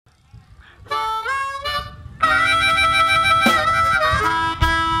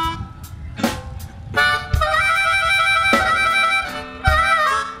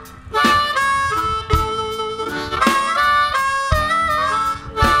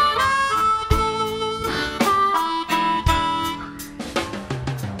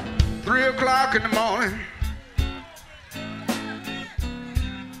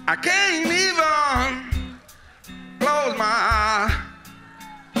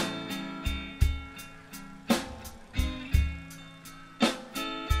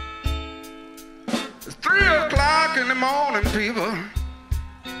in the morning, people.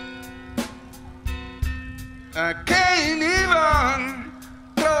 I can't even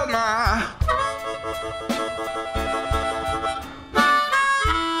close my eyes.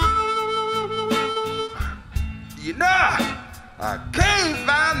 You know, I can't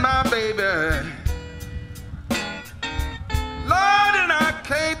find my baby. Lord, and I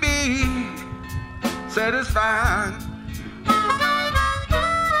can't be satisfied.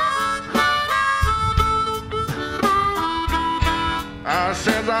 I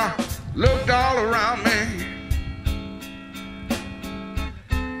says I looked all around me,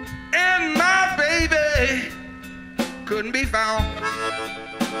 and my baby couldn't be found.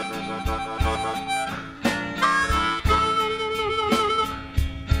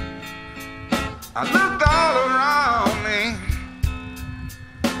 I looked all around me,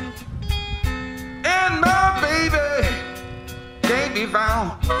 and my baby can't be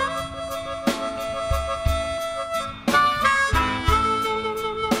found.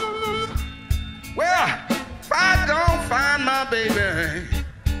 Well, if I don't find my baby,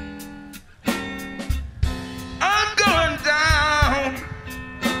 I'm going down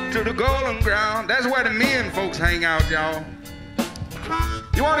to the golden ground. That's where the men folks hang out, y'all.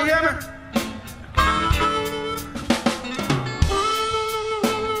 You want to hear me?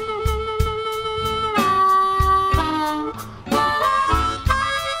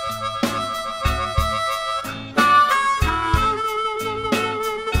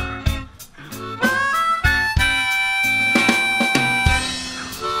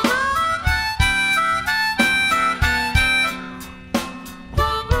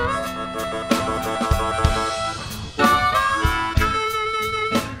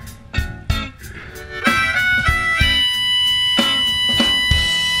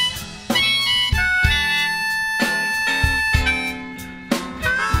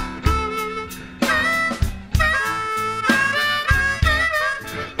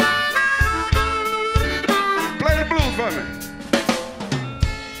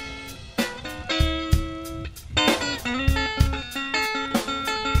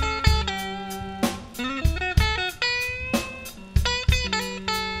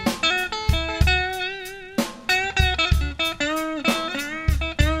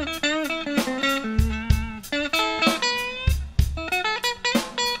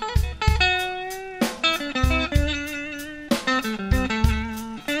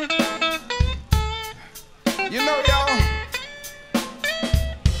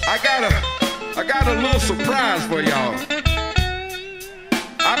 I got a little surprise for y'all.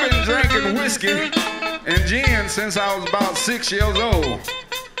 I've been drinking whiskey and gin since I was about 6 years old.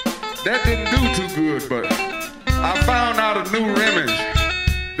 That didn't do too good, but I found out a new remedy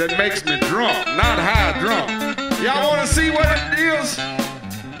that makes me drunk, not high drunk. Y'all want to see what it is?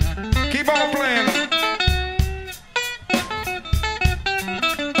 Keep on playing.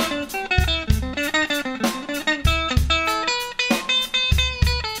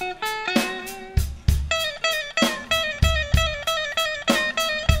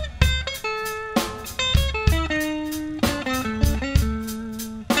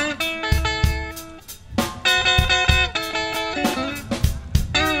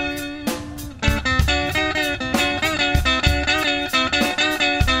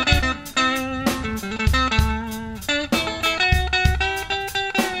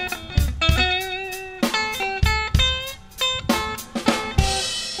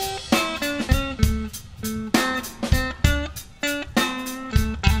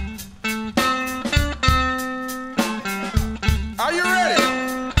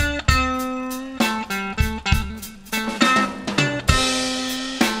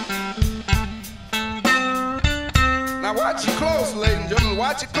 Watch it close, ladies and gentlemen.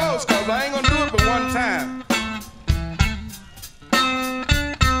 Watch it close, because I ain't going to do it but one time.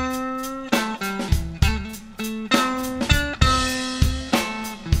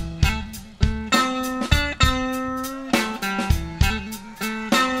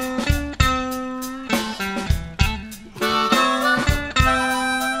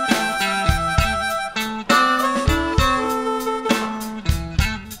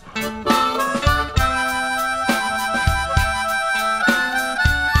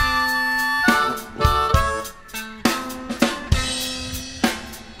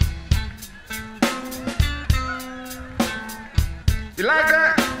 You like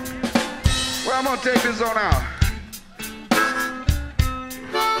that? Well, I'm gonna take this on out.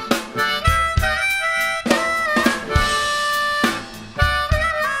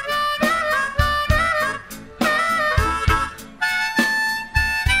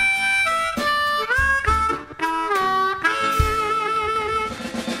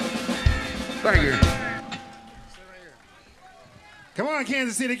 Thank you. Come on,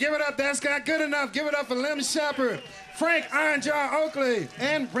 Kansas City, give it up. That's not good enough. Give it up for Lem Shepard, Frank Ironjaw Oakley,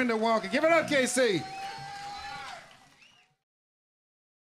 and Brenda Walker. Give it up, KC.